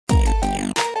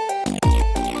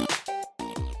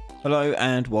Hello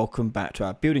and welcome back to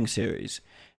our building series.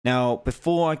 Now,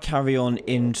 before I carry on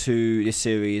into this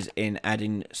series in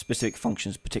adding specific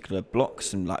functions, particular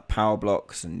blocks and like power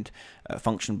blocks and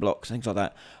function blocks, things like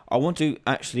that, I want to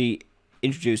actually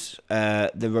introduce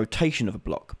the rotation of a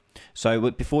block. So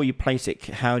before you place it,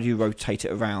 how do you rotate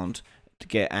it around to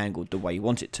get angled the way you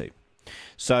want it to?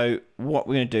 So what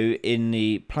we're going to do in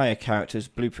the player characters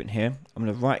blueprint here, I'm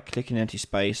going to right click in empty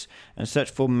space and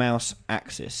search for mouse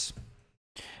axis.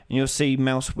 And you'll see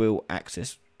mouse wheel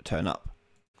axis turn up.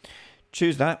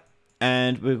 Choose that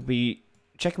and we'll be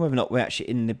checking whether or not we're actually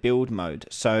in the build mode.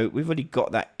 So we've already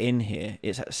got that in here.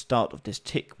 It's at the start of this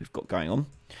tick we've got going on.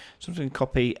 So I'm just going to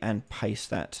copy and paste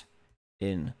that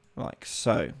in like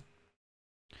so.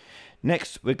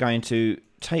 Next we're going to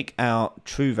take our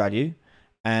true value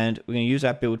and we're going to use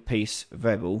our build piece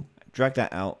variable, drag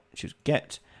that out, choose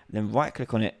get, and then right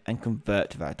click on it and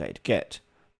convert to validated get,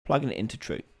 plugging it into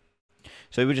true.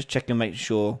 So we're just checking and making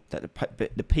sure that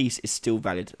the piece is still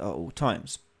valid at all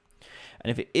times. And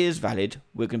if it is valid,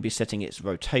 we're going to be setting its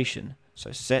rotation.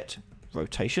 So set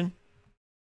rotation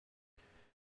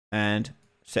and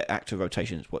set active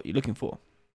rotation is what you're looking for.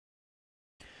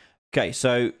 Okay,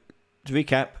 so to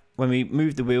recap, when we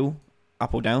move the wheel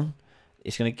up or down,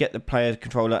 it's going to get the player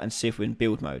controller and see if we're in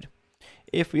build mode.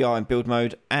 If we are in build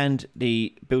mode and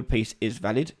the build piece is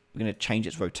valid, we're going to change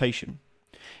its rotation.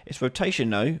 Its rotation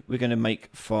now we're going to make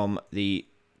from the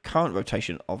current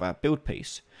rotation of our build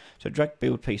piece. So drag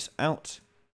build piece out,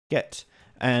 get,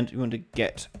 and we want to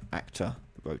get actor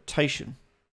rotation.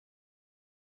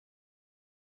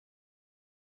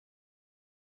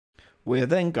 We're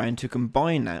then going to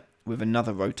combine that with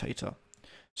another rotator.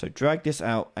 So drag this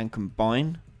out and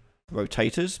combine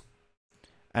rotators,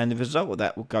 and the result of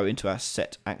that will go into our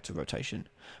set actor rotation.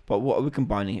 But what are we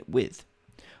combining it with?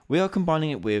 We are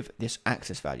combining it with this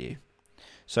axis value.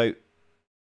 So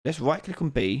let's right click on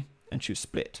B and choose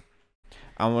split.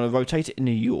 I'm going to rotate it in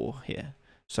the yaw here.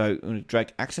 So I'm going to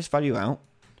drag axis value out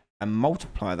and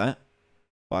multiply that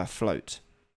by a float.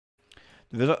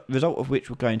 The result of which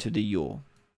will go into the yaw.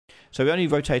 So we're only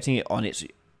rotating it on its Z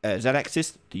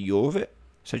axis, the yaw of it.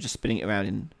 So just spinning it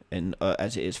around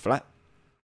as it is flat.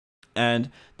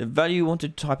 And the value you want to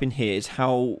type in here is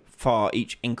how far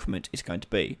each increment is going to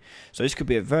be. So this could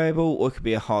be a variable or it could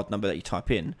be a hard number that you type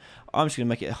in. I'm just going to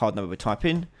make it a hard number we type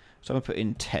in. So I'm going to put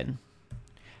in 10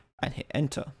 and hit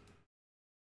enter.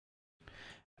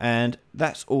 And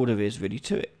that's all there is really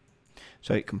to it.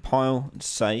 So compile and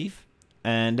save.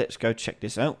 And let's go check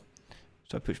this out.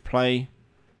 So I push play,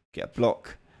 get a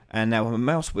block. And now with a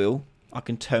mouse wheel, I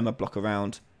can turn my block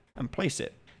around and place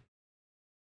it.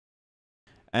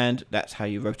 And that's how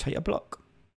you rotate a block.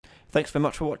 Thanks very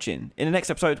much for watching. In the next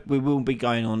episode, we will be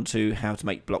going on to how to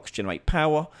make blocks generate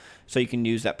power, so you can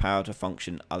use that power to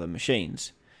function other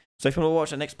machines. So if you want to watch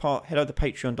the next part, head over to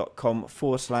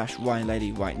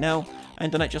patreon.com/RyanLady right now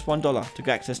and donate just $1 to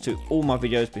get access to all my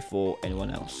videos before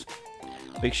anyone else.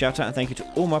 Big shout out and thank you to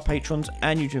all my patrons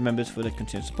and YouTube members for their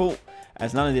continued support,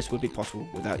 as none of this would be possible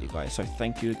without you guys. So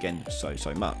thank you again so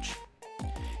much.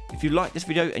 If you like this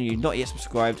video and you're not yet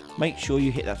subscribed, make sure you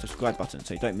hit that subscribe button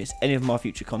so you don't miss any of my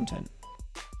future content.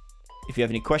 If you have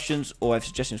any questions or have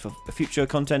suggestions for future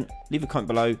content, leave a comment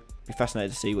below. Be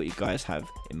fascinated to see what you guys have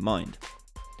in mind.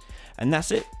 And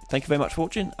that's it. Thank you very much for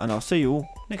watching and I'll see you all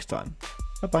next time.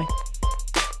 Bye bye.